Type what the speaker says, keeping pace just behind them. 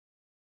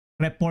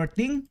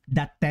reporting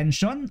the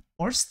tension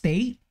or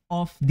stay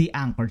of the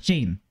anchor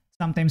chain.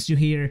 Sometimes you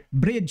hear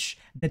bridge,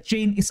 the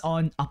chain is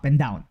on up and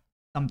down.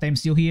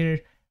 Sometimes you hear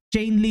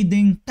chain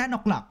leading 10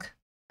 o'clock,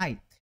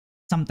 tight.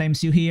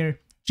 Sometimes you hear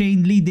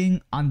chain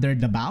leading under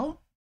the bow.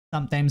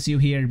 Sometimes you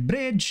hear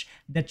bridge,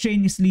 the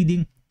chain is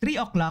leading 3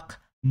 o'clock,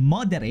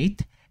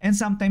 moderate. And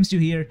sometimes you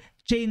hear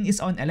chain is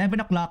on 11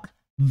 o'clock,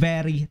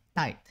 very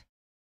tight.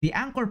 The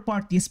anchor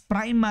party's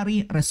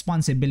primary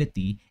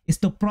responsibility is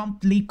to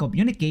promptly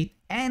communicate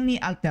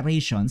any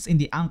alterations in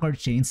the anchor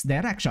chain's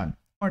direction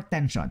or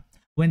tension.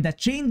 When the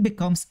chain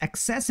becomes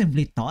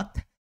excessively taut,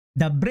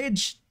 the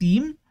bridge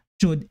team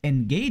should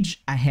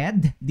engage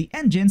ahead the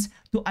engines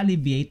to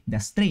alleviate the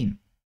strain.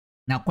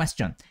 Now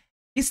question,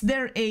 is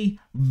there a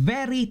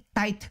very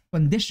tight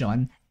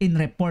condition in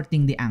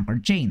reporting the anchor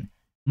chain?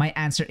 My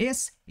answer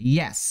is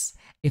yes.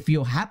 If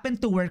you happen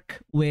to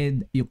work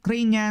with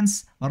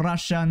Ukrainians,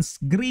 Russians,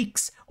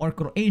 Greeks, or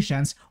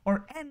Croatians,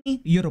 or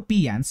any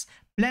Europeans,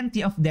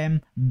 plenty of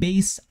them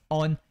base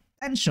on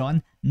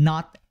tension,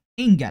 not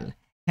angle.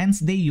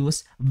 Hence, they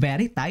use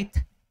very tight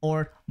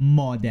or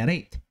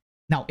moderate.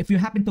 Now, if you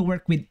happen to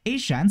work with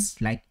Asians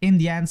like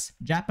Indians,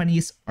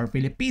 Japanese, or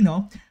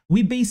Filipino,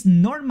 we base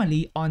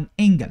normally on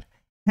angle.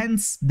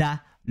 Hence, the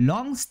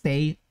long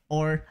stay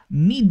or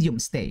medium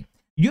stay.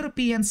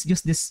 Europeans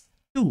use this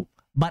too,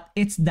 but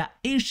it's the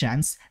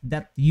Asians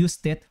that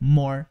used it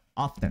more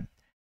often.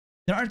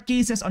 There are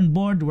cases on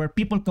board where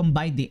people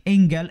combine the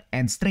angle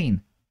and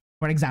strain.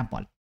 For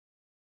example,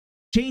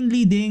 chain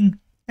leading,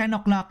 10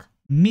 o'clock,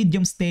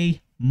 medium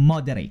stay,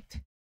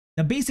 moderate.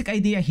 The basic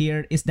idea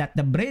here is that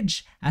the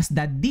bridge has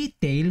the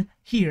detail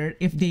here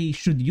if they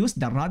should use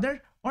the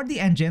rudder or the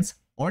engines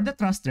or the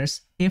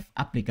thrusters if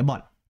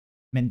applicable.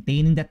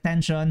 Maintaining the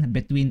tension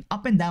between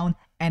up and down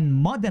and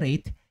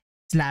moderate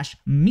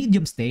 /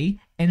 medium stay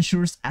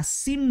ensures a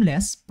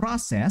seamless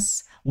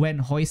process when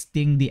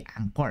hoisting the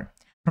anchor.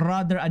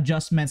 Rudder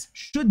adjustments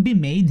should be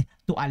made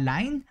to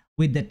align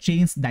with the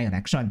chain's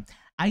direction,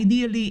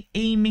 ideally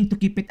aiming to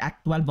keep it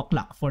at 12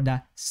 o'clock for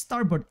the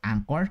starboard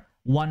anchor.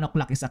 1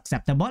 o'clock is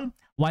acceptable,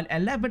 while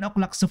 11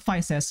 o'clock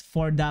suffices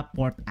for the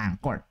port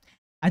anchor.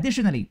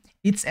 Additionally,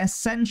 it's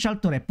essential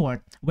to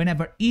report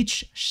whenever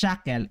each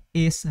shackle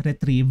is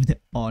retrieved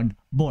on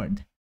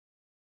board.